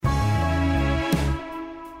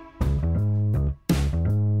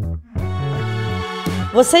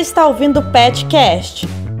Você está ouvindo o PetCast.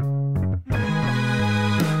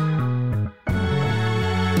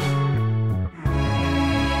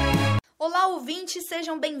 Olá, ouvintes,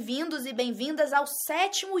 sejam bem-vindos e bem-vindas ao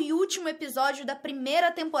 7º e último episódio da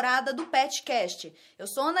primeira temporada do PetCast. Eu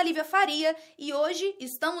sou Ana Lívia Faria e hoje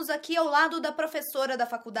estamos aqui ao lado da professora da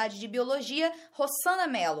Faculdade de Biologia, Rossana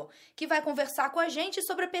Mello, que vai conversar com a gente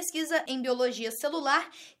sobre a pesquisa em biologia celular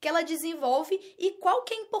que ela desenvolve e qual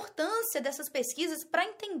que é a importância dessas pesquisas para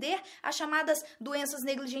entender as chamadas doenças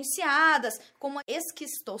negligenciadas, como a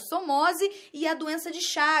esquistossomose e a doença de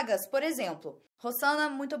Chagas, por exemplo. Rossana,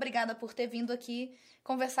 muito obrigada por ter vindo aqui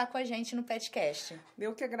conversar com a gente no PetCast.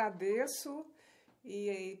 Eu que agradeço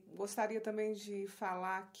e gostaria também de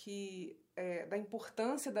falar aqui da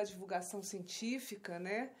importância da divulgação científica,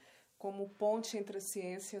 né, como ponte entre a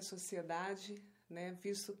ciência e a sociedade, né,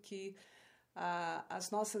 visto que as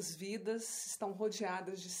nossas vidas estão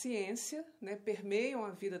rodeadas de ciência, né, permeiam a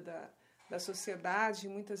vida da sociedade e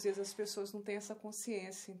muitas vezes as pessoas não têm essa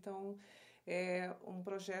consciência. Então, é um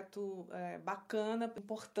projeto bacana,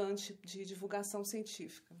 importante de divulgação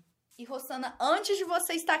científica. E, Rossana, antes de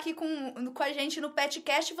você estar aqui com a gente no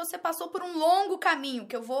PetCast, você passou por um longo caminho,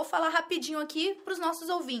 que eu vou falar rapidinho aqui para os nossos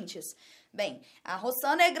ouvintes. Bem, a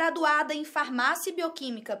Rossana é graduada em Farmácia e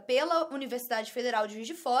Bioquímica pela Universidade Federal de Juiz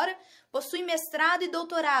de Fora, possui mestrado e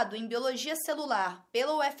doutorado em Biologia Celular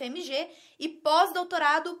pela UFMG e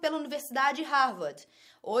pós-doutorado pela Universidade Harvard.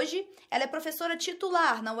 Hoje, ela é professora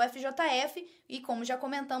titular na UFJF e, como já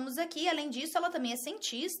comentamos aqui, além disso, ela também é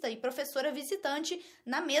cientista e professora visitante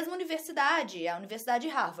na mesma universidade, a Universidade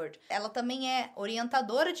Harvard. Ela também é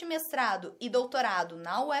orientadora de mestrado e doutorado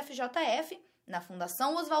na UFJF, na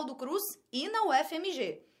Fundação Oswaldo Cruz e na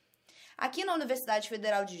UFMG. Aqui na Universidade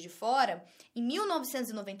Federal de Juiz de Fora, em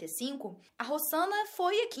 1995, a Rossana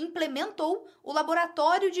foi a que implementou o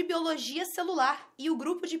Laboratório de Biologia Celular e o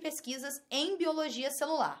Grupo de Pesquisas em Biologia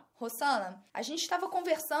Celular. Rossana, a gente estava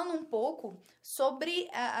conversando um pouco sobre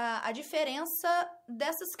a diferença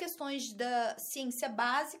dessas questões da ciência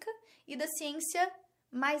básica e da ciência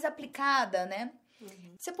mais aplicada, né?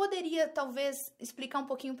 Você poderia, talvez, explicar um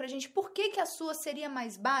pouquinho pra gente por que a sua seria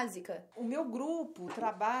mais básica? O meu grupo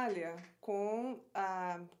trabalha com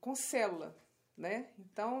célula, né?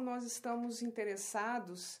 Então, nós estamos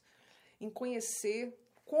interessados em conhecer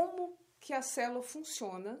como que a célula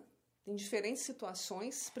funciona em diferentes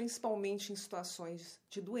situações, principalmente em situações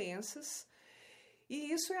de doenças.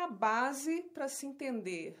 E isso é a base para se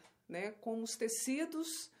entender, né, como os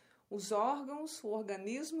tecidos, os órgãos, o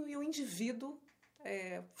organismo e o indivíduo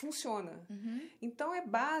funciona. Então é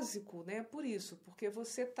básico, né, por isso, porque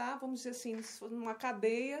você está, vamos dizer assim, numa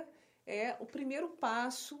cadeia, é o primeiro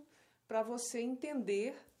passo para você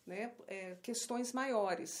entender, né, questões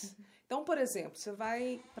maiores. Então, por exemplo, você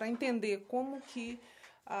vai, para entender como que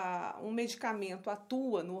um medicamento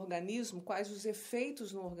atua no organismo, quais os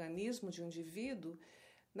efeitos no organismo de um indivíduo,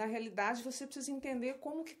 na realidade, você precisa entender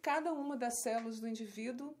como que cada uma das células do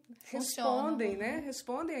indivíduo respondem, né?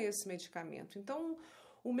 Respondem a esse medicamento. Então,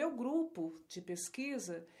 o meu grupo de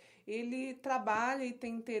pesquisa, ele trabalha e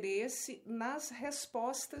tem interesse nas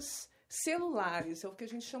respostas celulares, é o que a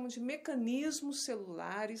gente chama de mecanismos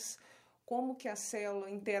celulares, como que a célula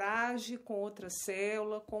interage com outra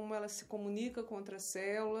célula, como ela se comunica com outra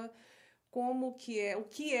célula, o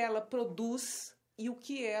que ela produz e o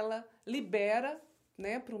que ela libera,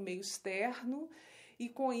 né, para o meio externo, e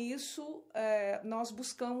com isso nós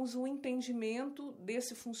buscamos um entendimento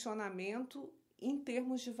desse funcionamento em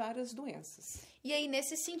termos de várias doenças. E aí,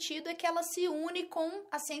 nesse sentido, é que ela se une com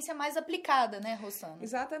a ciência mais aplicada, né, Rossana?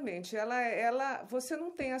 Exatamente. Você não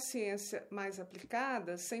tem a ciência mais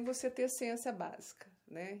aplicada sem você ter ciência básica,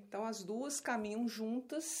 né? Então, as duas caminham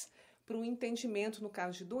juntas para o entendimento, no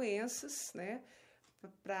caso de doenças, né,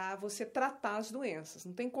 para você tratar as doenças.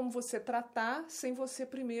 Não tem como você tratar sem você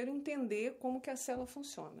primeiro entender como que a célula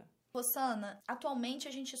funciona. Rossana, atualmente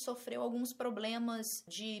a gente sofreu alguns problemas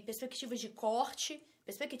de perspectivas de corte,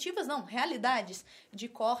 realidades de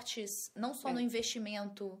cortes, não só no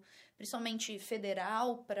investimento, principalmente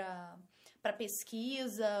federal, para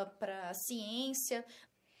pesquisa, para ciência,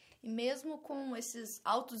 e mesmo com esses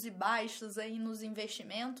altos e baixos aí nos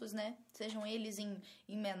investimentos, né, sejam eles em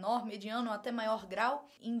menor, mediano ou até maior grau,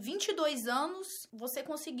 em 22 anos você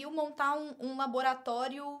conseguiu montar um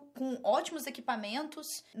laboratório com ótimos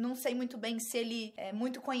equipamentos. Não sei muito bem se ele é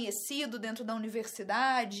muito conhecido dentro da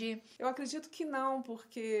universidade. Eu acredito que não,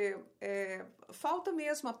 porque falta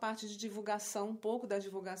mesmo a parte de divulgação, um pouco da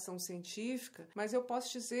divulgação científica, mas eu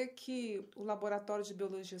posso dizer que o Laboratório de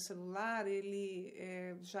Biologia Celular, ele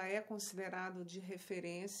já é considerado de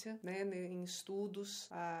referência, né, em estudos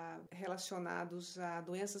relacionados relacionados a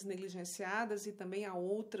doenças negligenciadas e também a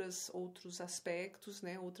outros aspectos,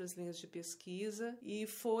 né, outras linhas de pesquisa. E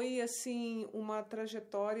foi, assim, uma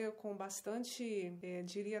trajetória com bastante,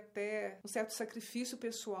 diria até, um certo sacrifício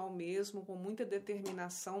pessoal mesmo, com muita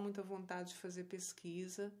determinação, muita vontade de fazer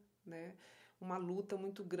pesquisa, né? Uma luta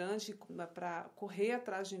muito grande para correr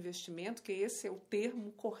atrás de investimento, que esse é o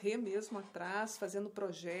termo, correr mesmo atrás, fazendo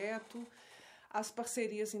projeto. As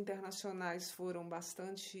parcerias internacionais foram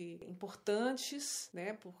bastante importantes,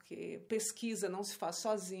 né? Porque pesquisa não se faz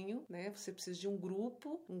sozinho, né? Você precisa de um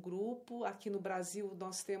grupo. Aqui no Brasil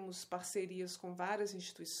nós temos parcerias com várias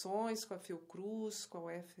instituições, com a Fiocruz, com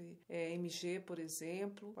a UFMG, por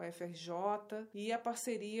exemplo, com a FRJ, e a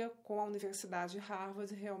parceria com a Universidade de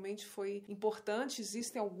Harvard realmente foi importante.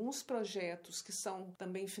 Existem alguns projetos que são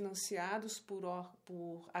também financiados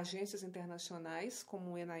por agências internacionais,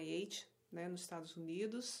 como o NIH, né, nos Estados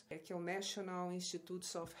Unidos, que é o National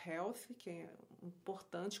Institutes of Health, que é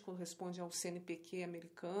importante, corresponde ao CNPq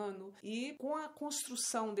americano. E com a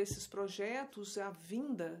construção desses projetos, a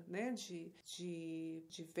vinda, né, de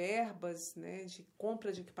verbas, né, de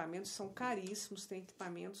compra de equipamentos, são caríssimos. Tem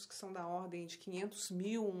equipamentos que são da ordem de 500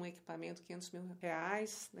 mil, um equipamento, 500 mil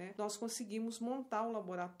reais, né? Nós conseguimos montar o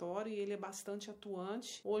laboratório e ele é bastante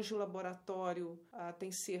atuante. Hoje o laboratório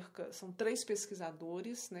são 3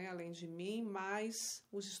 pesquisadores, né, além de mim, mais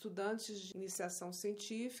os estudantes de iniciação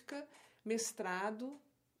científica, mestrado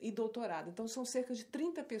e doutorado. Então, são cerca de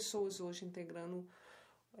 30 pessoas hoje integrando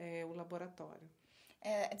o laboratório.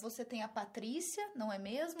 Você tem a Patrícia, não é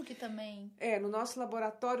mesmo? Que também... No nosso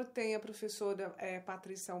laboratório tem a professora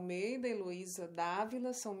Patrícia Almeida e Heloísa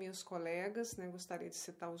Dávila, são minhas colegas, né? Gostaria de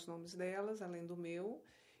citar os nomes delas, além do meu.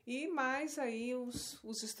 E mais aí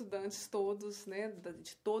os estudantes todos, né?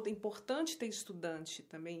 É importante ter estudante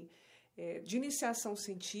também, de iniciação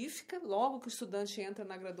científica. Logo que o estudante entra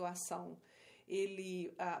na graduação,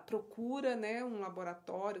 ele procura, né, um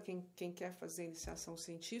laboratório, quem quer fazer iniciação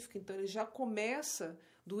científica, então ele já começa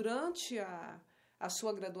durante a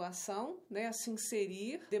sua graduação, né, a se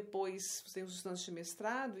inserir. Depois tem os estudantes de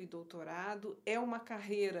mestrado e doutorado. É uma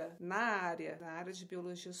carreira na área de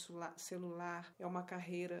biologia celular, é uma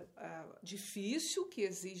carreira difícil, que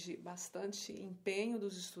exige bastante empenho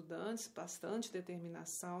dos estudantes, bastante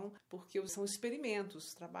determinação, porque são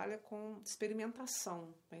experimentos, trabalha com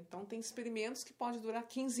experimentação, né? Então tem experimentos que podem durar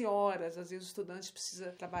 15 horas, às vezes o estudante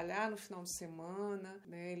precisa trabalhar no final de semana,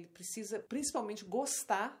 né? Ele precisa principalmente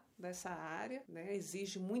gostar dessa área, né?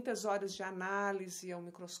 Exige muitas horas de análise ao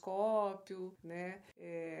microscópio, né?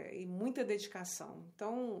 E muita dedicação.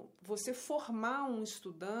 Então, você formar um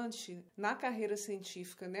estudante na carreira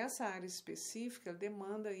científica nessa área específica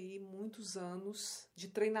demanda aí muitos anos de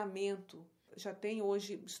treinamento. Já tem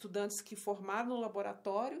hoje estudantes que formaram no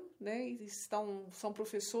laboratório, né? E são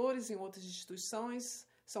professores em outras instituições,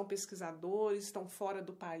 são pesquisadores, estão fora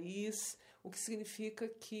do país, o que significa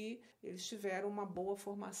que eles tiveram uma boa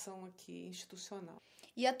formação aqui institucional.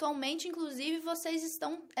 E atualmente, inclusive, vocês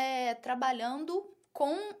estão trabalhando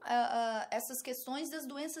com essas questões das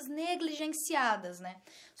doenças negligenciadas, né?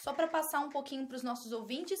 Só para passar um pouquinho para os nossos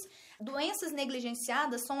ouvintes, doenças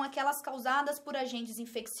negligenciadas são aquelas causadas por agentes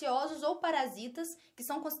infecciosos ou parasitas que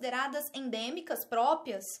são consideradas endêmicas,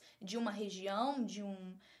 próprias de uma região, de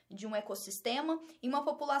um ecossistema, em uma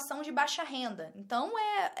população de baixa renda. Então,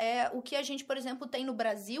 é o que a gente, por exemplo, tem no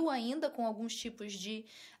Brasil ainda, com alguns tipos de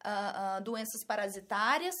doenças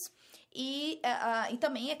parasitárias, e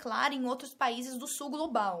também, é claro, em outros países do sul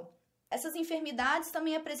global. Essas enfermidades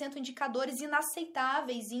também apresentam indicadores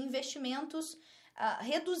inaceitáveis e investimentos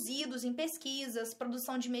reduzidos em pesquisas,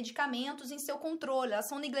 produção de medicamentos, em seu controle. Elas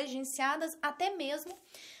são negligenciadas até mesmo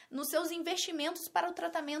nos seus investimentos para o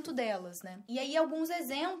tratamento delas, né? E aí alguns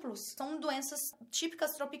exemplos são doenças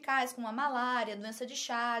típicas tropicais, como a malária, doença de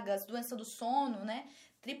Chagas, doença do sono, né?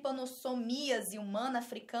 Tripanossomíase humana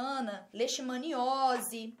africana,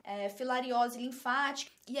 leishmaniose, filariose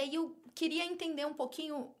linfática. E aí eu queria entender um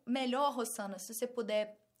pouquinho melhor, Rossana, se você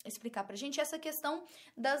puder explicar pra gente essa questão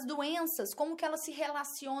das doenças, como que elas se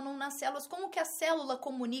relacionam nas células, como que a célula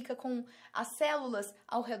comunica com as células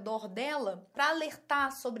ao redor dela para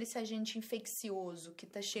alertar sobre esse agente infeccioso que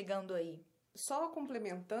está chegando aí. Só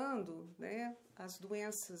complementando, né, as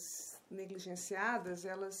doenças negligenciadas,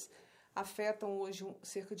 elas afetam hoje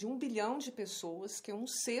cerca de 1 bilhão de pessoas, que é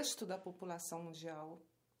 1/6 da população mundial,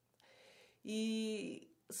 e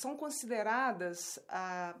são consideradas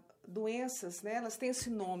doenças, né, elas têm esse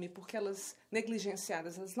nome porque elas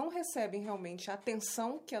negligenciadas, elas não recebem realmente a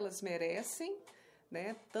atenção que elas merecem,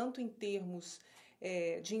 né, tanto em termos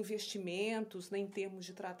de investimentos, nem em termos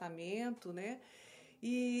de tratamento, né,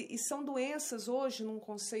 E são doenças hoje, num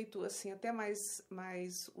conceito assim até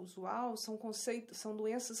mais usual, são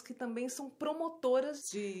doenças que também são promotoras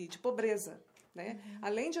de pobreza, né?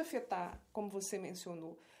 Além de afetar, como você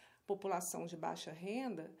mencionou, população de baixa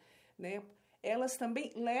renda, né? Elas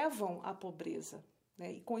também levam à pobreza,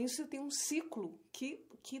 né? E com isso tem um ciclo que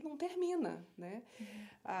não termina, né?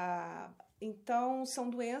 Então, são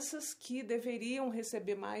doenças que deveriam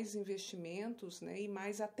receber mais investimentos, né, e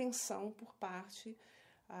mais atenção por parte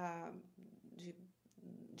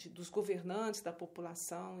dos governantes, da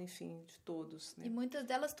população, enfim, de todos. Né? E muitas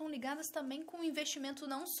delas estão ligadas também com investimento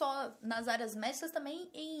não só nas áreas médicas, também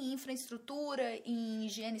em infraestrutura, em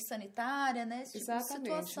higiene sanitária, né? Esse tipo de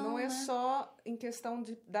situação, não é né? só em questão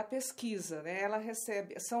da pesquisa, né?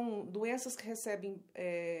 São doenças que recebem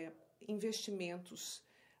investimentos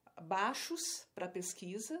baixos para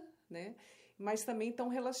pesquisa, né? Mas também estão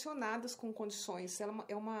relacionadas com condições.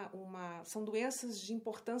 São doenças de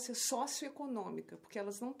importância socioeconômica, porque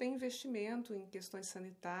elas não têm investimento em questões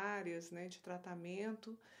sanitárias, né, de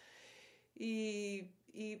tratamento.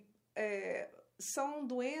 São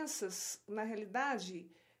doenças, na realidade,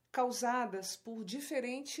 causadas por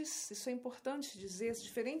diferentes, isso é importante dizer,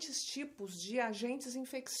 diferentes tipos de agentes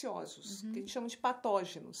infecciosos, que a gente chama de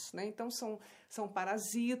patógenos, né? Então, são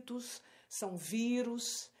parasitos, são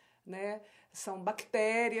vírus, né? São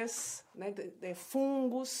bactérias, né?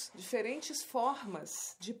 Fungos, diferentes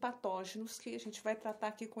formas de patógenos que a gente vai tratar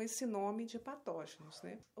aqui com esse nome de patógenos,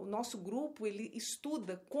 né? O nosso grupo, ele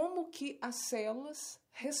estuda como que as células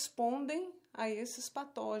respondem a esses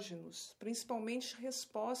patógenos, principalmente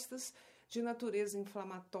respostas de natureza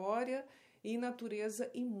inflamatória e natureza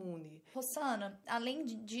imune. Rosana, além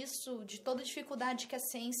disso, de toda a dificuldade que a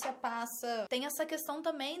ciência passa, tem essa questão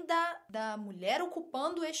também da mulher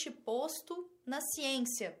ocupando este posto na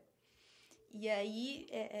ciência. E aí,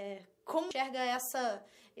 como enxerga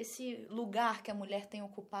esse lugar que a mulher tem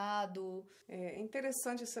ocupado? É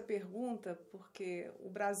interessante essa pergunta, porque o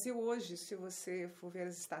Brasil hoje, se você for ver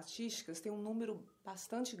as estatísticas, tem um número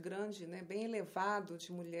bastante grande, né, bem elevado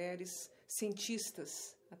de mulheres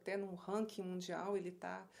cientistas. Até no ranking mundial ele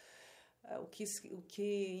está, o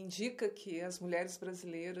que indica que as mulheres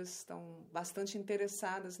brasileiras estão bastante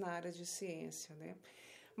interessadas na área de ciência, né?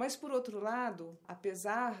 Mas, por outro lado,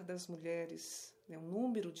 apesar das mulheres, né, o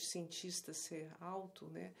número de cientistas ser alto,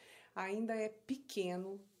 né, ainda é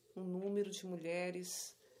pequeno o número de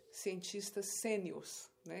mulheres cientistas sêniores,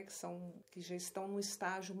 né, que já estão no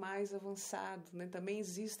estágio mais avançado, né? Também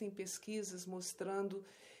existem pesquisas mostrando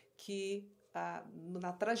que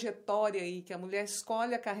na trajetória aí que a mulher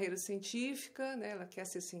escolhe a carreira científica, né, ela quer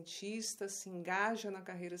ser cientista, se engaja na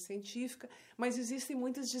carreira científica, mas existem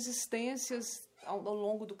muitas desistências ao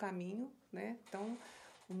longo do caminho, né? Então,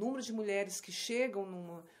 o número de mulheres que chegam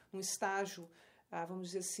num estágio, vamos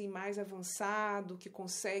dizer assim, mais avançado, que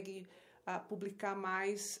consegue publicar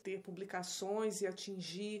mais, ter publicações e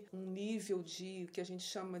atingir um nível de que a gente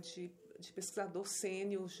chama de pesquisador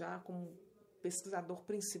sênior, já como pesquisador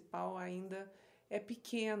principal, ainda é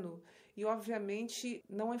pequeno. E, obviamente,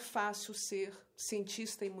 não é fácil ser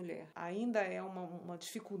cientista e mulher. Ainda é uma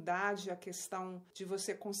dificuldade a questão de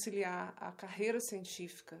você conciliar a carreira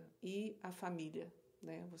científica e a família,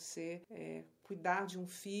 né? Você cuidar de um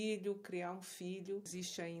filho, criar um filho.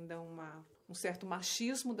 Existe ainda um certo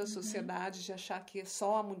machismo da sociedade de achar que é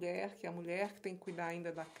só a mulher, que é a mulher que tem que cuidar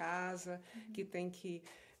ainda da casa, que tem que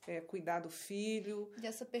cuidar do filho. E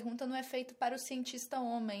essa pergunta não é feita para o cientista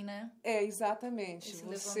homem, né? Exatamente.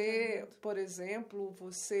 Você, por exemplo,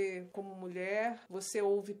 como mulher, você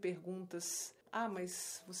ouve perguntas: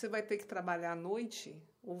 mas você vai ter que trabalhar à noite?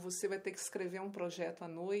 Ou você vai ter que escrever um projeto à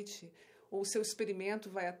noite? Ou o seu experimento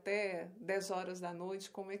vai até 10 horas da noite?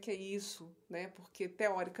 Como é que é isso? Né? Porque,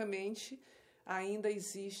 teoricamente, ainda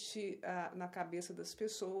existe na cabeça das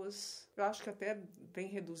pessoas, eu acho que até vem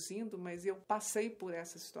reduzindo, mas eu passei por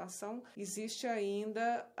essa situação, existe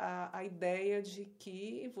ainda a ideia de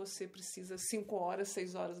que você precisa 5 horas,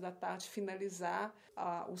 6 horas da tarde finalizar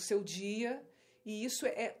o seu dia, e isso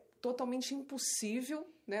é totalmente impossível,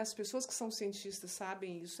 né? As pessoas que são cientistas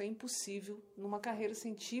sabem isso, é impossível numa carreira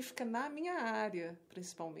científica na minha área,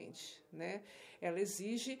 principalmente, né? Ela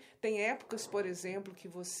exige, tem épocas, por exemplo, que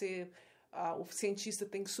o cientista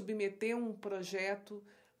tem que submeter um projeto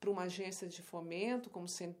para uma agência de fomento, como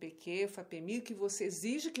CNPq, FAPEMIG, que você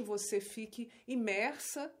exige que você fique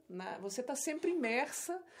imersa, você está sempre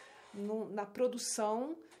imersa na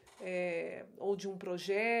produção ou de um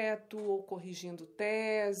projeto, ou corrigindo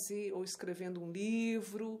tese, ou escrevendo um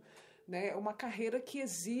livro, né? É uma carreira que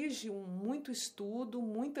exige muito estudo,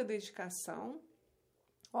 muita dedicação,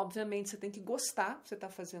 Obviamente, você tem que gostar, você está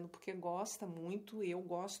fazendo porque gosta muito, eu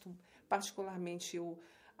gosto, particularmente, eu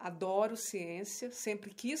adoro ciência,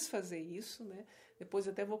 sempre quis fazer isso, né? Depois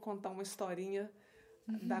eu até vou contar uma historinha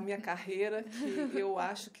da minha carreira, que eu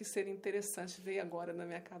acho que seria interessante, veio agora na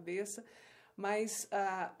minha cabeça, mas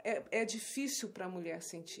é difícil para a mulher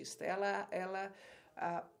cientista, ela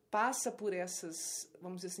passa por essas,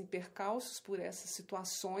 vamos dizer assim, percalços, por essas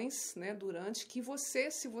situações, né, durante que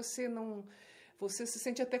se você não... Você se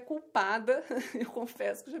sente até culpada, eu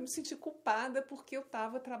confesso que eu já me senti culpada porque eu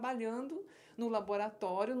estava trabalhando no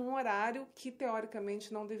laboratório num horário que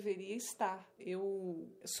teoricamente não deveria estar. Eu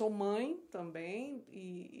sou mãe também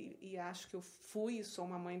e acho que eu sou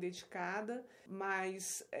uma mãe dedicada,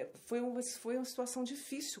 mas foi uma situação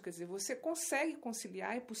difícil, quer dizer, você consegue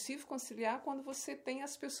conciliar, é possível conciliar quando você tem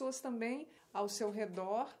as pessoas também ao seu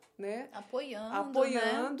redor, né?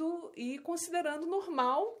 Apoiando, né? E considerando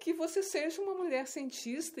normal que você seja uma mulher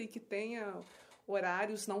cientista e que tenha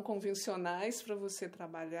horários não convencionais para você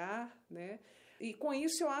trabalhar, né? E com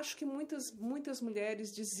isso eu acho que muitas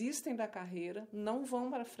mulheres desistem da carreira, não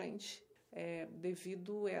vão para frente,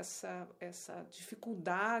 devido a essa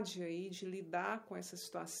dificuldade aí de lidar com essa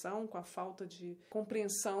situação, com a falta de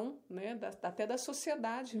compreensão, né? Até da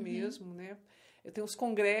sociedade mesmo, né? Eu tenho os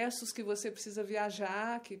congressos que você precisa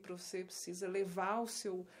viajar, que você precisa levar o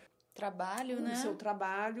seu trabalho, né? O seu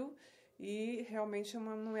trabalho, e realmente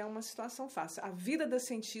não é uma situação fácil. A vida da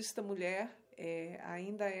cientista mulher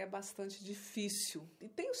ainda é bastante difícil. E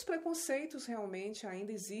tem os preconceitos, realmente,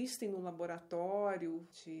 ainda existem no laboratório,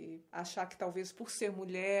 de achar que talvez por ser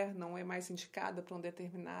mulher não é mais indicada para uma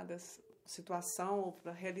determinada situação ou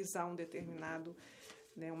para realizar um determinado,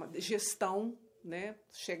 né, uma gestão, né,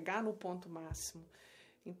 chegar no ponto máximo.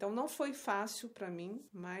 Então não foi fácil para mim,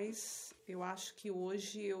 mas eu acho que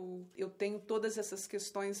hoje eu tenho todas essas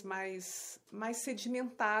questões mais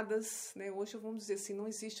sedimentadas, né? Hoje, vamos dizer assim, não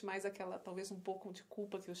existe mais aquela, talvez um pouco de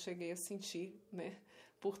culpa que eu cheguei a sentir, né,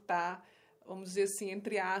 por estar, vamos dizer assim,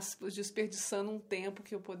 entre aspas, desperdiçando um tempo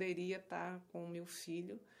que eu poderia estar com o meu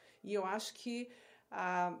filho. E eu acho que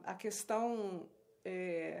a questão...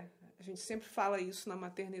 a gente sempre fala isso na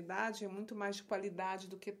maternidade, é muito mais de qualidade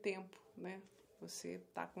do que tempo, né? Você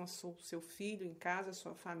está com o seu filho em casa, a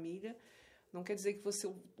sua família, não quer dizer que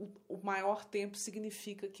o maior tempo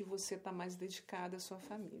significa que você está mais dedicada à sua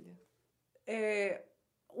família.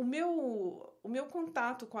 O meu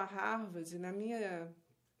contato com a Harvard, na minha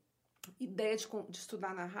ideia de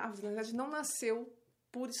estudar na Harvard, na verdade não nasceu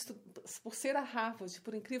por ser a Harvard,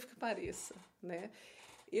 por incrível que pareça, né?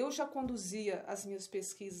 Eu já conduzia as minhas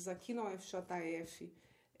pesquisas aqui na UFJF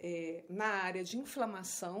na área de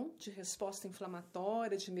inflamação, de resposta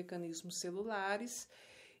inflamatória, de mecanismos celulares,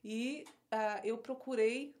 e eu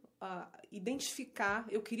procurei identificar,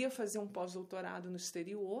 eu queria fazer um pós-doutorado no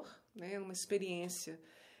exterior, né, uma experiência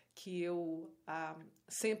que eu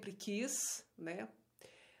sempre quis, né?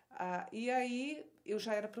 E aí eu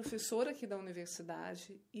já era professora aqui da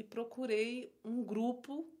universidade e procurei um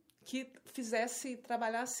grupo que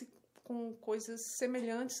trabalhasse com coisas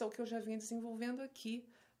semelhantes ao que eu já vinha desenvolvendo aqui,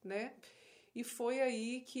 né? E foi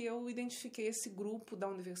aí que eu identifiquei esse grupo da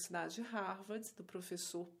Universidade de Harvard, do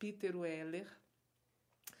professor Peter Weller.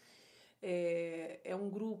 É um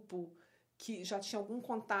grupo que já tinha algum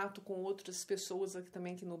contato com outras pessoas aqui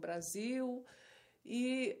também aqui no Brasil,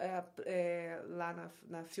 e lá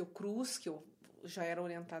na Fiocruz, que eu já era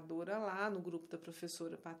orientadora lá, no grupo da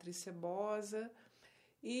professora Patrícia Bosa.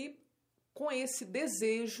 E com esse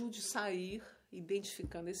desejo de sair,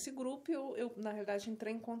 identificando esse grupo, eu na realidade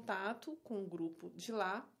entrei em contato com o grupo de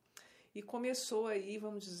lá e começou aí,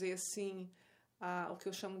 vamos dizer assim, o que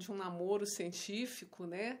eu chamo de um namoro científico,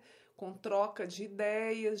 né? Com troca de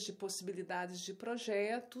ideias, de possibilidades de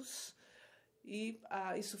projetos. E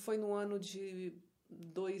isso foi no ano de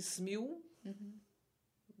 2000,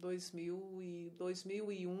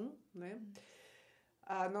 2001, né?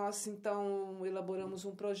 Nós, então, elaboramos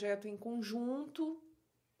um projeto em conjunto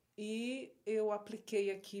e eu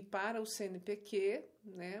apliquei aqui para o CNPq,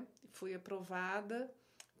 né? Fui aprovada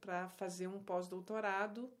para fazer um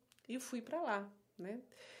pós-doutorado e fui para lá, né?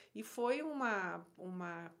 E foi uma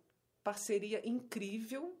parceria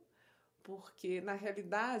incrível, porque, na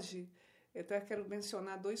realidade, eu até quero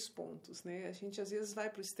mencionar 2 pontos, né? A gente, às vezes, vai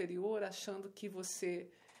para o exterior achando que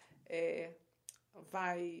você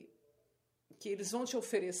que eles vão te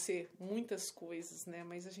oferecer muitas coisas, né?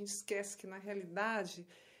 Mas a gente esquece que, na realidade,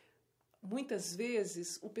 muitas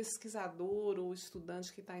vezes o pesquisador ou o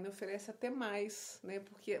estudante que está indo oferece até mais, né?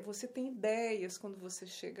 Porque você tem ideias quando você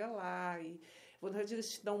chega lá e, na verdade,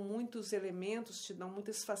 eles te dão muitos elementos, te dão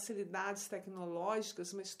muitas facilidades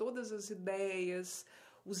tecnológicas, mas todas as ideias,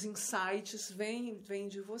 os insights vêm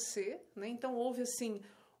de você, né? Então houve assim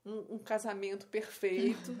um casamento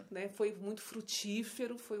perfeito, né? Foi muito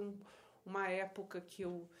frutífero, foi uma época que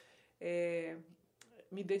eu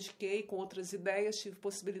me dediquei com outras ideias, tive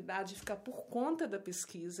possibilidade de ficar por conta da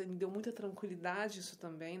pesquisa, me deu muita tranquilidade isso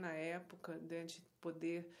também na época, né? De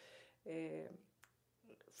poder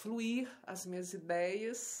fluir as minhas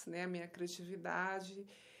ideias, né? A minha criatividade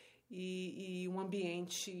e um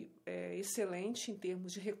ambiente excelente em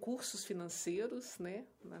termos de recursos financeiros, né?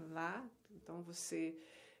 Lá, então você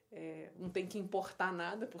não tem que importar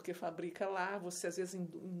nada, porque fabrica lá, você às vezes em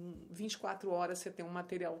 24 horas você tem um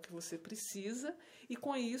material que você precisa, e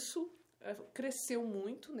com isso cresceu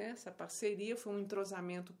muito, né, essa parceria, foi um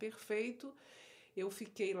entrosamento perfeito. Eu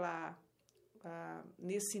fiquei lá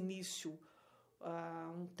nesse início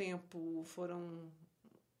um tempo, foram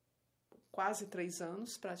quase 3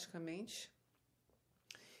 anos praticamente,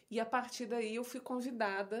 e a partir daí eu fui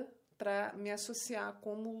convidada para me associar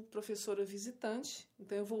como professora visitante.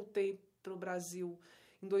 Então, eu voltei para o Brasil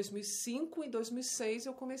em 2005. Em 2006,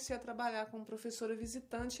 eu comecei a trabalhar como professora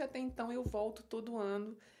visitante. E até então, eu volto todo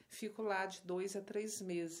ano, fico lá de 2 a 3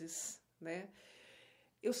 meses. Né?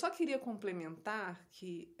 Eu só queria complementar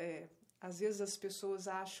que, às vezes, as pessoas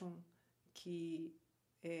acham que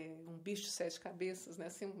um bicho de 7 cabeças, né?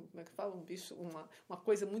 Assim, como é que fala? Uma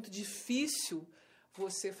coisa muito difícil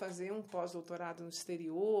você fazer um pós-doutorado no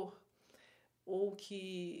exterior, ou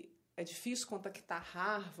que é difícil contactar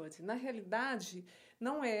Harvard. Na realidade,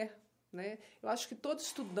 não é, né? Eu acho que todo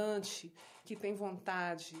estudante que tem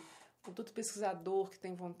vontade, ou todo pesquisador que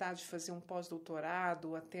tem vontade de fazer um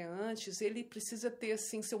pós-doutorado, até antes, ele precisa ter,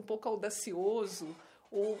 assim, ser um pouco audacioso,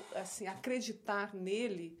 ou assim, acreditar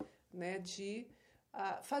nele, né, de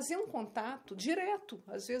fazer um contato direto,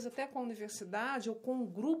 às vezes até com a universidade ou com um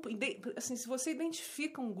grupo. Assim, se você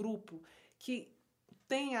identifica um grupo que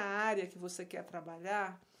tem a área que você quer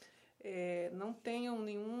trabalhar, não tenham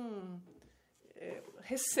nenhum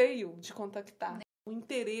receio de contactar. O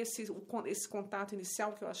interesse, esse contato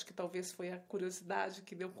inicial, que eu acho que talvez foi a curiosidade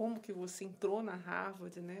que deu, como que você entrou na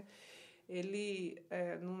Harvard, né? Ele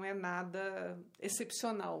não é nada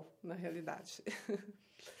excepcional, na realidade.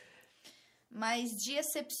 Mas de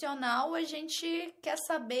excepcional, a gente quer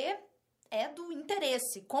saber do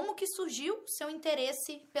interesse. Como que surgiu seu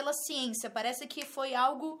interesse pela ciência? Parece que foi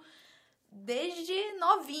algo desde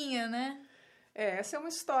novinha, né? Essa é uma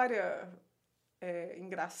história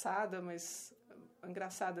engraçada, mas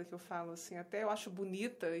engraçada que eu falo assim, até eu acho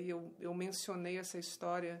bonita, e eu mencionei essa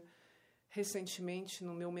história recentemente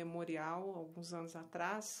no meu memorial, alguns anos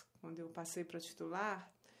atrás, quando eu passei para titular.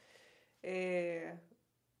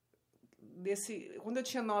 Quando eu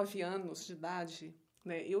tinha 9 anos de idade,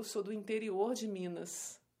 né, eu sou do interior de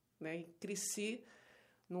Minas, né, e cresci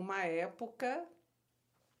numa época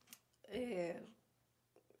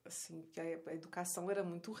assim, que a educação era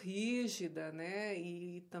muito rígida, né,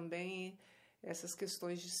 e também essas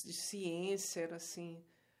questões de ciência era assim,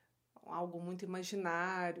 algo muito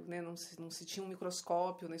imaginário, né, não se tinha um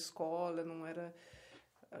microscópio na escola, não era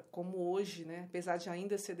como hoje, né, apesar de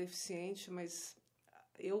ainda ser deficiente, mas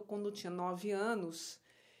eu, quando tinha 9 anos,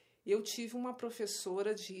 eu tive uma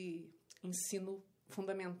professora de ensino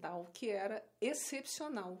fundamental que era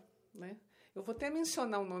excepcional, né? Eu vou até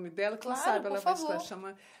mencionar o nome dela, quem sabe ela vai estar,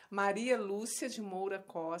 chama Maria Lúcia de Moura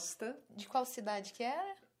Costa. De qual cidade que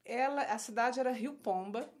era? A cidade era Rio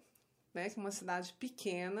Pomba, né, que é uma cidade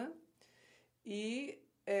pequena, e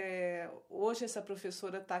hoje essa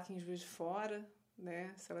professora está aqui em Juiz de Fora,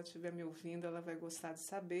 né? Se ela estiver me ouvindo, ela vai gostar de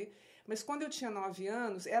saber. Mas quando eu tinha 9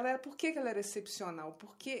 anos, por que ela era excepcional?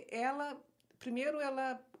 Porque primeiro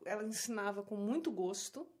ela ensinava com muito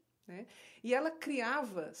gosto, né? E ela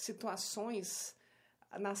criava situações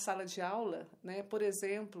na sala de aula, né? Por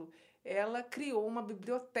exemplo, ela criou uma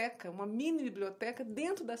biblioteca, uma mini biblioteca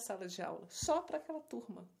dentro da sala de aula, só para aquela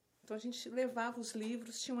turma. Então a gente levava os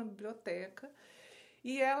livros, tinha uma biblioteca,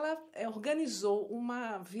 e ela organizou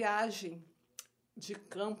uma viagem de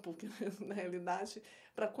campo, na realidade,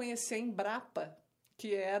 para conhecer a Embrapa,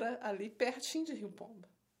 que era ali pertinho de Rio Pomba,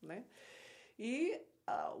 né? E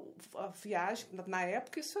a viagem, na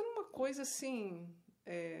época, isso era uma coisa assim...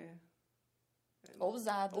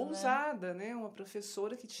 ousada, né? Uma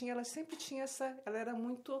professora que ela sempre tinha ela era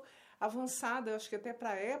muito avançada, eu acho que até para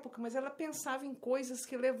a época, mas ela pensava em coisas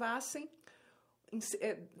que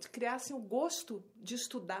criassem o gosto de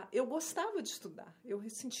estudar. Eu gostava de estudar,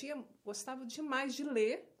 gostava demais de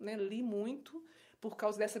ler, né? Li muito por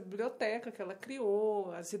causa dessa biblioteca que ela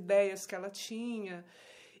criou, as ideias que ela tinha.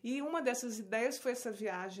 E uma dessas ideias foi essa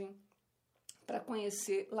viagem para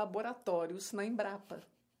conhecer laboratórios na Embrapa.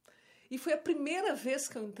 E foi a primeira vez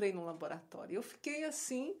que eu entrei no laboratório. Eu fiquei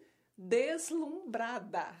assim,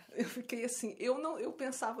 deslumbrada. Eu fiquei assim, eu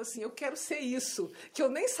pensava assim, eu quero ser isso, que eu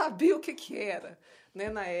nem sabia o que era, né,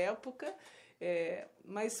 na época.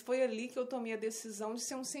 Mas foi ali que eu tomei a decisão de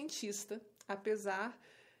ser um cientista,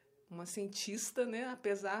 uma cientista, né,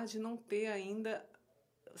 apesar de não ter ainda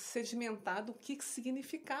sedimentado o que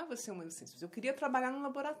significava ser uma cientista. Eu queria trabalhar no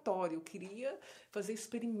laboratório, eu queria fazer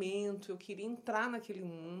experimento, eu queria entrar naquele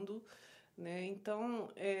mundo, né? Então,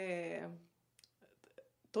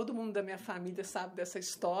 todo mundo da minha família sabe dessa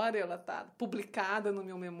história, ela está publicada no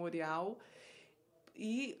meu memorial.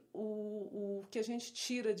 E o que a gente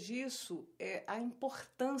tira disso é a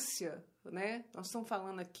importância, né? Nós estamos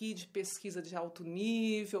falando aqui de pesquisa de alto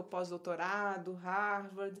nível, pós-doutorado,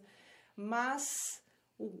 Harvard, mas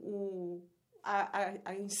o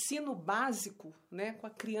ensino básico, né, com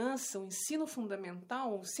a criança, o ensino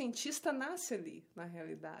fundamental, o cientista nasce ali, na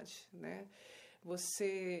realidade, né?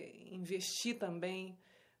 Você investir também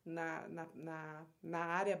na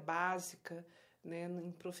área básica, né,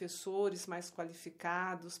 em professores mais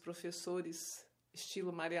qualificados, professores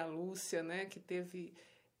estilo Maria Lúcia, né, que teve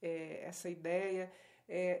essa ideia,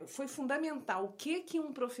 foi fundamental. O que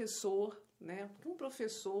um professor, né, um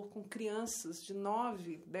professor com crianças de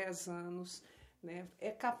 9, 10 anos, né, é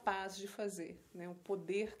capaz de fazer, né, o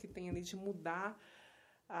poder que tem ali de mudar,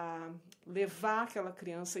 levar aquela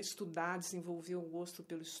criança a estudar, desenvolver o gosto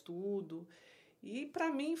pelo estudo. E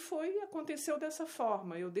para mim aconteceu dessa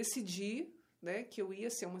forma. Eu decidi, né, que eu ia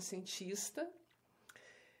ser uma cientista,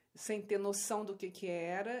 sem ter noção do que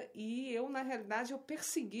era, e na realidade, eu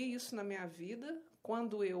persegui isso na minha vida.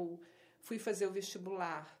 Quando eu fui fazer o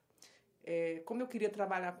vestibular, como eu queria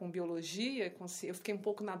trabalhar com biologia, eu fiquei um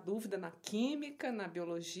pouco na dúvida na química, na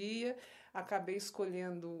biologia, acabei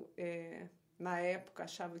escolhendo, na época,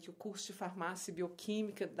 achava que o curso de farmácia e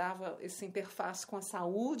bioquímica dava essa interface com a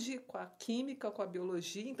saúde, com a química, com a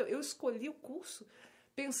biologia, então eu escolhi o curso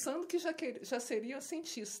pensando que já seria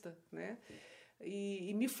cientista, né?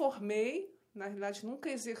 E me formei, na realidade nunca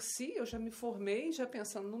exerci, eu já me formei, já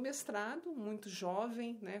pensando no mestrado, muito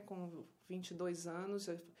jovem, né, com 22 anos,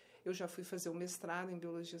 eu já fui fazer o mestrado em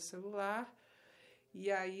biologia celular, e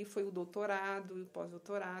aí foi o doutorado, o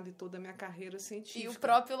pós-doutorado e toda a minha carreira científica. E o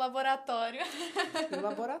próprio laboratório. O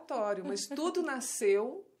laboratório, mas tudo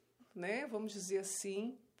nasceu, né, vamos dizer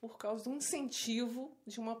assim, por causa do incentivo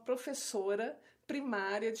de uma professora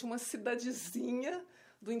primária de uma cidadezinha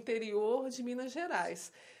do interior de Minas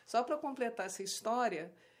Gerais. Só para completar essa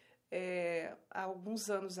história, há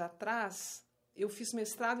alguns anos atrás, eu fiz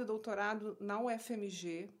mestrado e doutorado na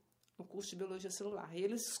UFMG, no curso de Biologia Celular. E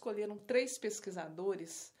eles escolheram 3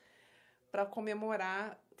 pesquisadores para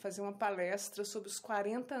comemorar, fazer uma palestra sobre os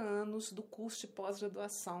 40 anos do curso de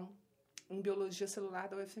pós-graduação em Biologia Celular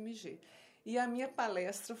da UFMG. E a minha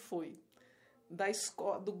palestra foi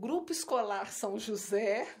do Grupo Escolar São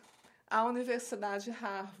José à Universidade de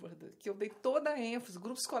Harvard, que eu dei toda a ênfase.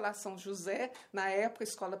 Grupo Escolar São José, na época a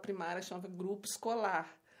escola primária chamava Grupo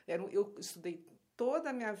Escolar. Eu estudei toda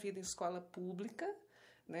a minha vida em escola pública,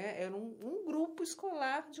 né? Era um grupo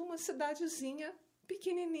escolar de uma cidadezinha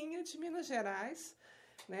pequenininha de Minas Gerais,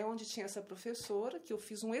 né? Onde tinha essa professora, que eu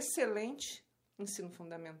fiz um excelente ensino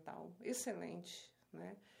fundamental, excelente,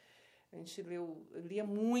 né? A gente lia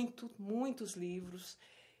muitos livros.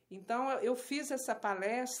 Então, eu fiz essa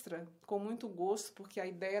palestra com muito gosto, porque a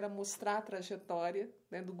ideia era mostrar a trajetória,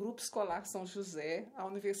 né, do Grupo Escolar São José à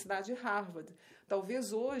Universidade de Harvard.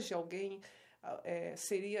 Talvez hoje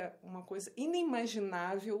seria uma coisa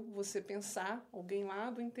inimaginável você pensar alguém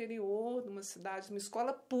lá do interior, de uma cidade, de uma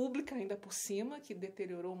escola pública ainda por cima, que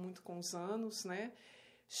deteriorou muito com os anos, né,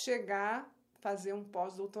 chegar, fazer um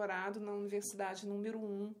pós-doutorado na universidade número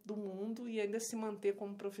 1 do mundo e ainda se manter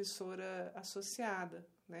como professora associada,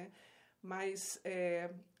 né? Mas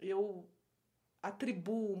eu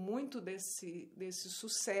atribuo muito desse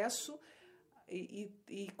sucesso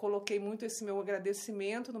e coloquei muito esse meu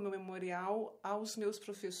agradecimento no meu memorial aos meus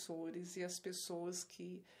professores e às pessoas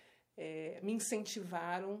que me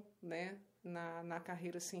incentivaram, né, na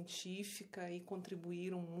carreira científica e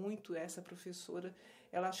contribuíram muito. Essa professora,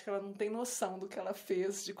 acho que ela não tem noção do que ela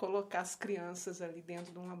fez de colocar as crianças ali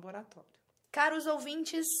dentro de um laboratório. Caros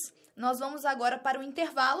ouvintes, nós vamos agora para o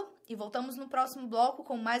intervalo e voltamos no próximo bloco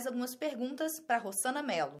com mais algumas perguntas para Rossana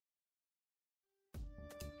Mello.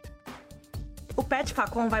 O Pet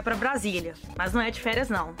Facom vai para Brasília, mas não é de férias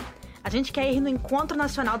não. A gente quer ir no Encontro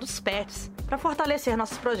Nacional dos Pets para fortalecer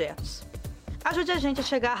nossos projetos. Ajude a gente a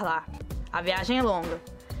chegar lá. A viagem é longa.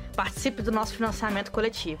 Participe do nosso financiamento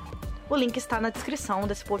coletivo. O link está na descrição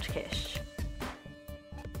desse podcast.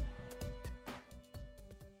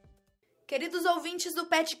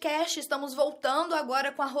 Petcast, estamos voltando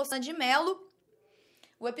agora com a Rosana de Mello.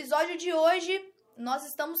 O episódio de hoje, nós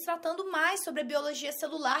estamos tratando mais sobre a biologia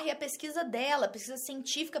celular e a pesquisa dela, pesquisa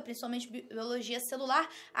científica, principalmente biologia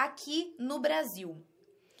celular, aqui no Brasil.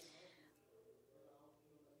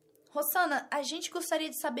 Rosana, a gente gostaria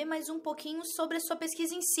de saber mais um pouquinho sobre a sua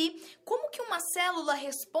pesquisa em si. Como que uma célula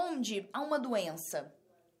responde a uma doença?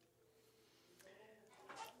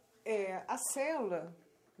 A célula,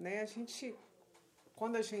 né,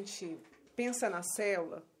 quando a gente pensa na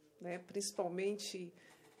célula, né, principalmente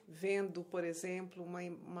vendo, por exemplo,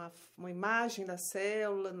 uma imagem da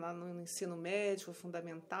célula no ensino médio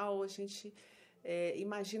fundamental, a gente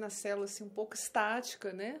imagina a célula assim, um pouco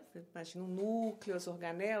estática, né? Imagina um núcleo, as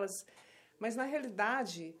organelas, mas na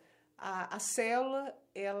realidade a célula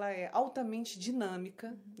ela é altamente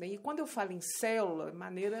dinâmica, né? E quando eu falo em célula, de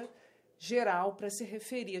maneira geral, para se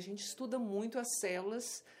referir, a gente estuda muito as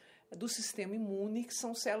células do sistema imune, que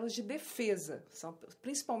são células de defesa, são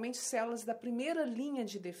principalmente células da primeira linha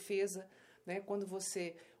de defesa, né? Quando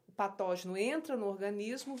o patógeno entra no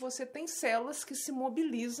organismo, você tem células que se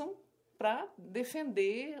mobilizam para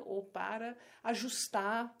defender ou para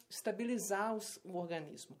ajustar, estabilizar o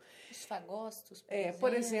organismo. Os fagócitos,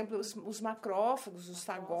 por exemplo, os macrófagos, os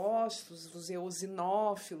fagócitos, os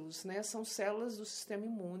eosinófilos, né? São células do sistema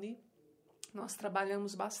imune. Nós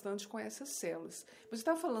trabalhamos bastante com essas células. Você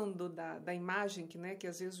está falando da imagem que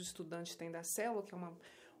às vezes o estudante tem da célula, que é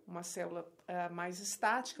uma célula mais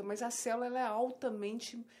estática, mas a célula ela é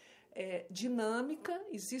altamente dinâmica,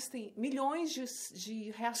 existem milhões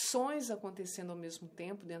de reações acontecendo ao mesmo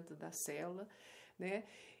tempo dentro da célula, né?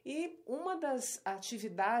 E uma das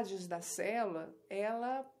atividades da célula,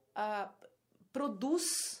 ela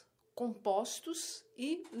produz compostos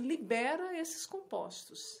e libera esses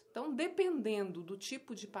compostos. Então, dependendo do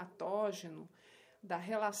tipo de patógeno, da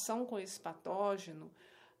relação com esse patógeno,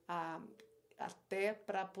 até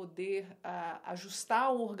para poder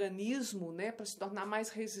ajustar o organismo, né, para se tornar mais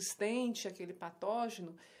resistente àquele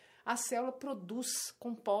patógeno, a célula produz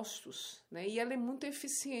compostos, né, e ela é muito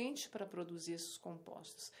eficiente para produzir esses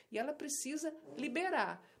compostos. E ela precisa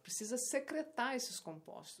liberar, precisa secretar esses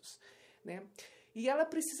compostos, né? E ela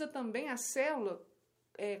precisa também, a célula,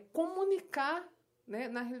 comunicar, né?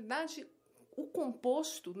 Na realidade, o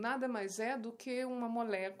composto nada mais é do que uma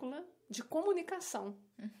molécula de comunicação,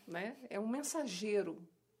 né? É um mensageiro,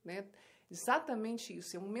 né? Exatamente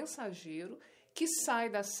isso, é um mensageiro que sai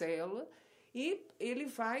da célula e ele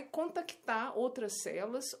vai contactar outras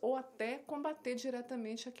células ou até combater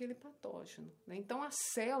diretamente aquele patógeno, né? Então, a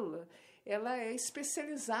célula ela é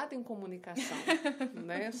especializada em comunicação,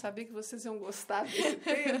 né? Eu sabia que vocês iam gostar desse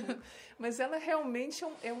termo, mas ela realmente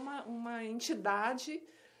é uma entidade,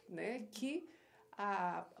 né, que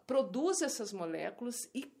produz essas moléculas.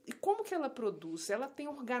 E como que ela produz? Ela tem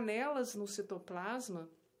organelas no citoplasma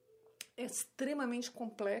extremamente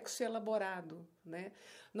complexo e elaborado, né?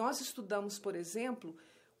 Nós estudamos, por exemplo,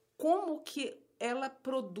 como que ela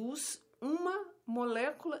produz uma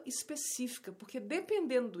molécula específica, porque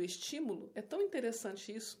dependendo do estímulo, é tão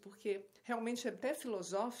interessante isso, porque realmente é até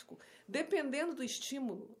filosófico, dependendo do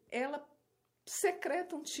estímulo, ela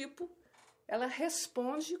secreta um tipo, ela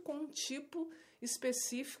responde com um tipo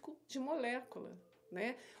específico de molécula,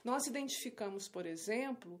 né? Nós identificamos, por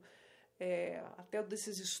exemplo, até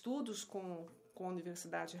desses estudos com a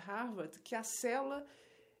Universidade de Harvard, que a célula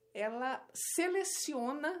ela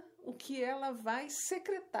seleciona o que ela vai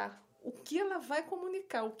secretar, o que ela vai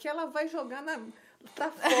comunicar, o que ela vai jogar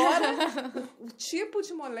para fora, o tipo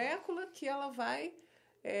de molécula que ela vai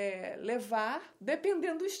levar,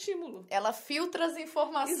 dependendo do estímulo. Ela filtra as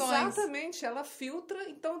informações. Exatamente, ela filtra.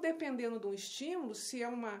 Então, dependendo do estímulo, se é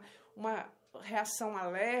uma reação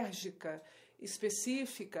alérgica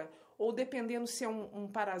específica, ou dependendo se é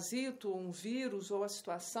um parasito, um vírus, ou a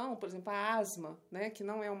situação, por exemplo, a asma, né, que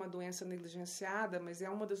não é uma doença negligenciada, mas é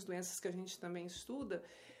uma das doenças que a gente também estuda,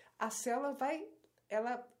 a célula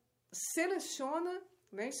ela seleciona,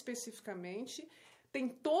 né, especificamente, tem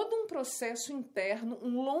todo um processo interno,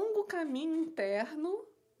 um longo caminho interno,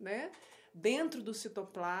 né, dentro do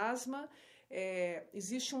citoplasma.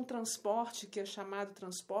 Existe um transporte que é chamado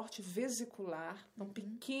transporte vesicular, são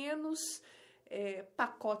pequenos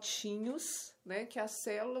pacotinhos, né, que a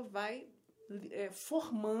célula vai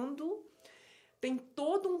formando. Tem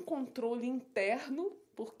todo um controle interno,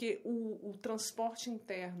 porque o transporte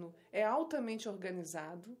interno é altamente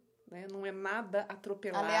organizado, né? Não é nada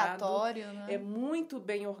atropelado. Aleatório, né? É muito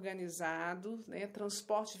bem organizado, né?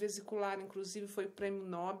 Transporte vesicular, inclusive, foi o Prêmio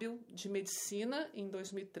Nobel de Medicina em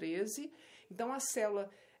 2013. Então, a célula,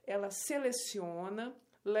 ela seleciona,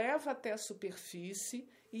 leva até a superfície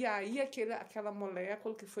e aí aquela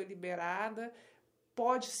molécula que foi liberada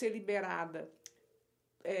pode ser liberada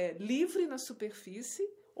livre na superfície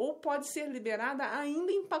ou pode ser liberada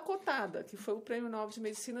ainda empacotada, que foi o Prêmio Nobel de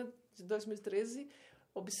Medicina de 2013,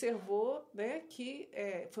 observou, né, que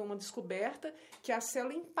foi uma descoberta que a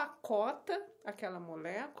célula empacota aquela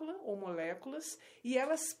molécula ou moléculas e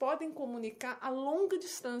elas podem comunicar a longa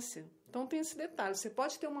distância. Então tem esse detalhe, você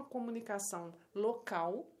pode ter uma comunicação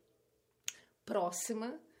local,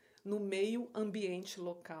 próxima, no meio ambiente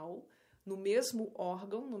local, no mesmo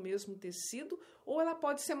órgão, no mesmo tecido, ou ela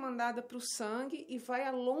pode ser mandada para o sangue e vai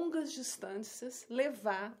a longas distâncias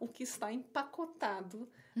levar o que está empacotado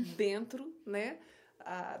dentro, né,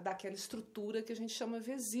 daquela estrutura que a gente chama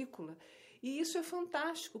vesícula. E isso é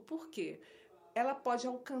fantástico, porque ela pode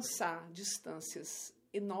alcançar distâncias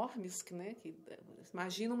enormes, né?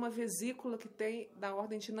 Imagina uma vesícula que tem da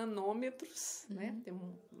ordem de nanômetros, né?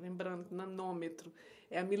 Lembrando que nanômetro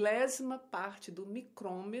é a milésima parte do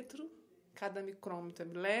micrômetro, cada micrômetro é a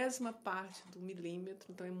milésima parte do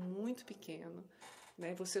milímetro, então é muito pequeno,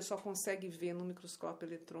 né? Você só consegue ver no microscópio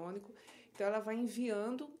eletrônico. Então ela vai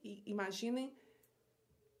enviando, e imaginem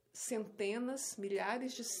centenas,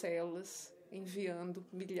 milhares de células enviando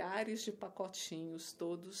milhares de pacotinhos,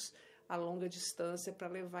 todos a longa distância, para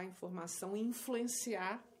levar informação e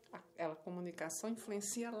influenciar, a comunicação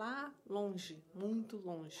influencia lá longe, muito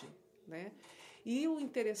longe, né? E o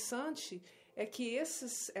interessante é que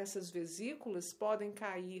essas vesículas podem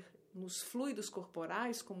cair nos fluidos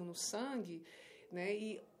corporais, como no sangue, né?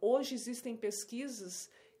 E hoje existem pesquisas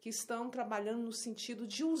que estão trabalhando no sentido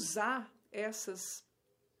de usar esses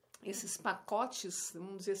pacotes,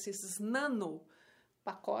 vamos dizer assim, esses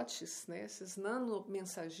nanopacotes, né, esses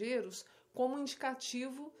nanomensageiros, como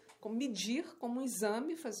indicativo, como medir, como um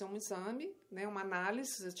exame, fazer um exame, né, uma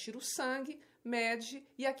análise, você tira o sangue, mede,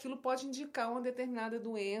 e aquilo pode indicar uma determinada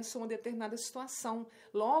doença, uma determinada situação,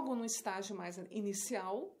 logo no estágio mais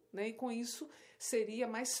inicial, né, e com isso seria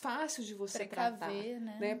mais fácil de você tratar,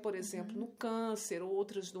 né? Por exemplo, no câncer ou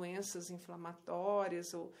outras doenças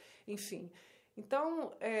inflamatórias, ou, enfim.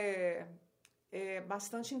 Então, é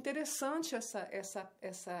bastante interessante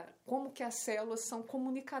como que as células são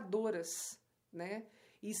comunicadoras, né?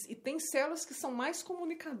 E tem células que são mais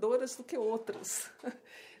comunicadoras do que outras,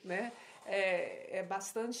 né?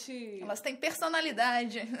 Bastante... Elas têm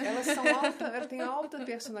personalidade. Elas têm alta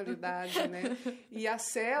personalidade, né? E a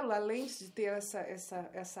célula, além de ter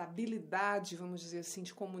essa habilidade, vamos dizer assim,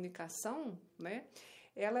 de comunicação, né?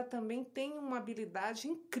 Ela também tem uma habilidade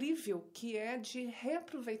incrível, que é de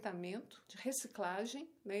reaproveitamento, de reciclagem,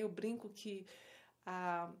 né? Eu brinco que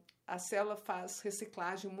a célula faz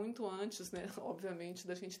reciclagem muito antes, né? Obviamente,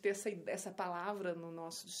 da gente ter essa palavra no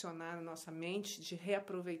nosso dicionário, na nossa mente, de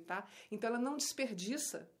reaproveitar. Então, ela não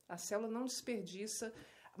desperdiça, a célula não desperdiça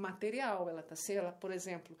material. Ela, por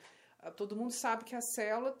exemplo, todo mundo sabe que a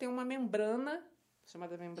célula tem uma membrana,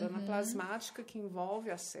 chamada membrana plasmática, que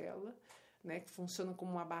envolve a célula, né, que funciona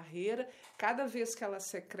como uma barreira. Cada vez que ela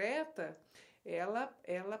secreta, ela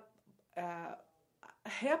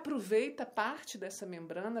reaproveita parte dessa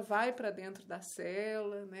membrana, vai para dentro da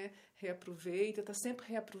célula, né, reaproveita, está sempre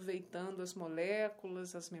reaproveitando as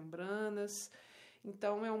moléculas, as membranas.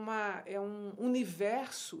 Então, é um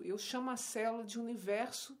universo, eu chamo a célula de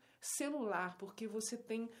universo celular, porque você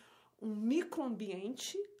tem um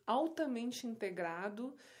microambiente altamente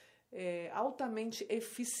integrado, altamente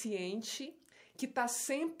eficiente, que está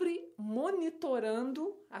sempre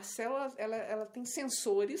monitorando. A célula, ela tem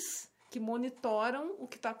sensores que monitoram o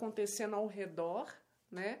que está acontecendo ao redor,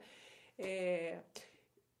 né?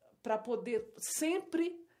 Para poder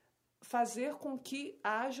sempre fazer com que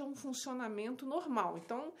haja um funcionamento normal.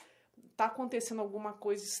 Então, está acontecendo alguma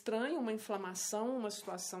coisa estranha, uma inflamação, uma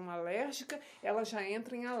situação alérgica, ela já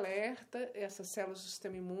entra em alerta, essas células do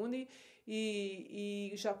sistema imune,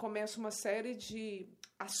 e já começa uma série de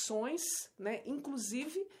ações, né?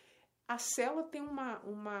 Inclusive, a célula tem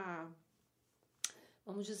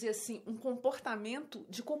vamos dizer assim, um comportamento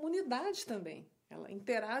de comunidade também. Ela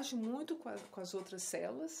interage muito com as outras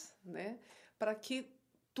células, né? Para que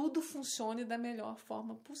tudo funcione da melhor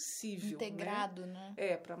forma possível. Integrado,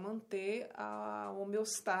 né? Para manter a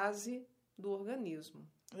homeostase do organismo.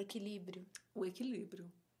 O equilíbrio. O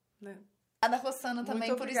equilíbrio, né? Obrigada, Rossana,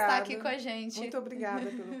 também por estar aqui com a gente. Muito obrigada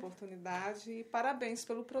pela oportunidade e parabéns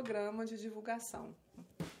pelo programa de divulgação.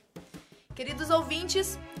 Queridos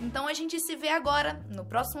ouvintes, então a gente se vê agora no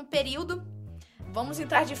próximo período. Vamos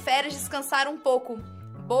entrar de férias, descansar um pouco.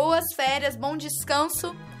 Boas férias, bom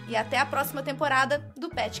descanso e até a próxima temporada do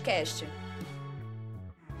PetCast.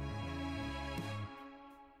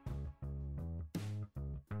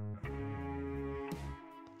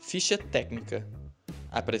 Ficha técnica.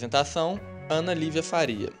 Apresentação: Ana Lívia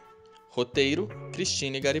Faria. Roteiro: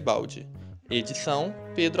 Cristine Garibaldi. Edição: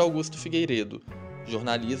 Pedro Augusto Figueiredo.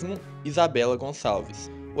 Jornalismo: Isabela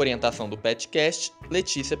Gonçalves. Orientação do PetCast: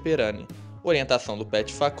 Letícia Perani. Orientação do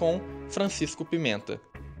Pet Facom: Francisco Pimenta.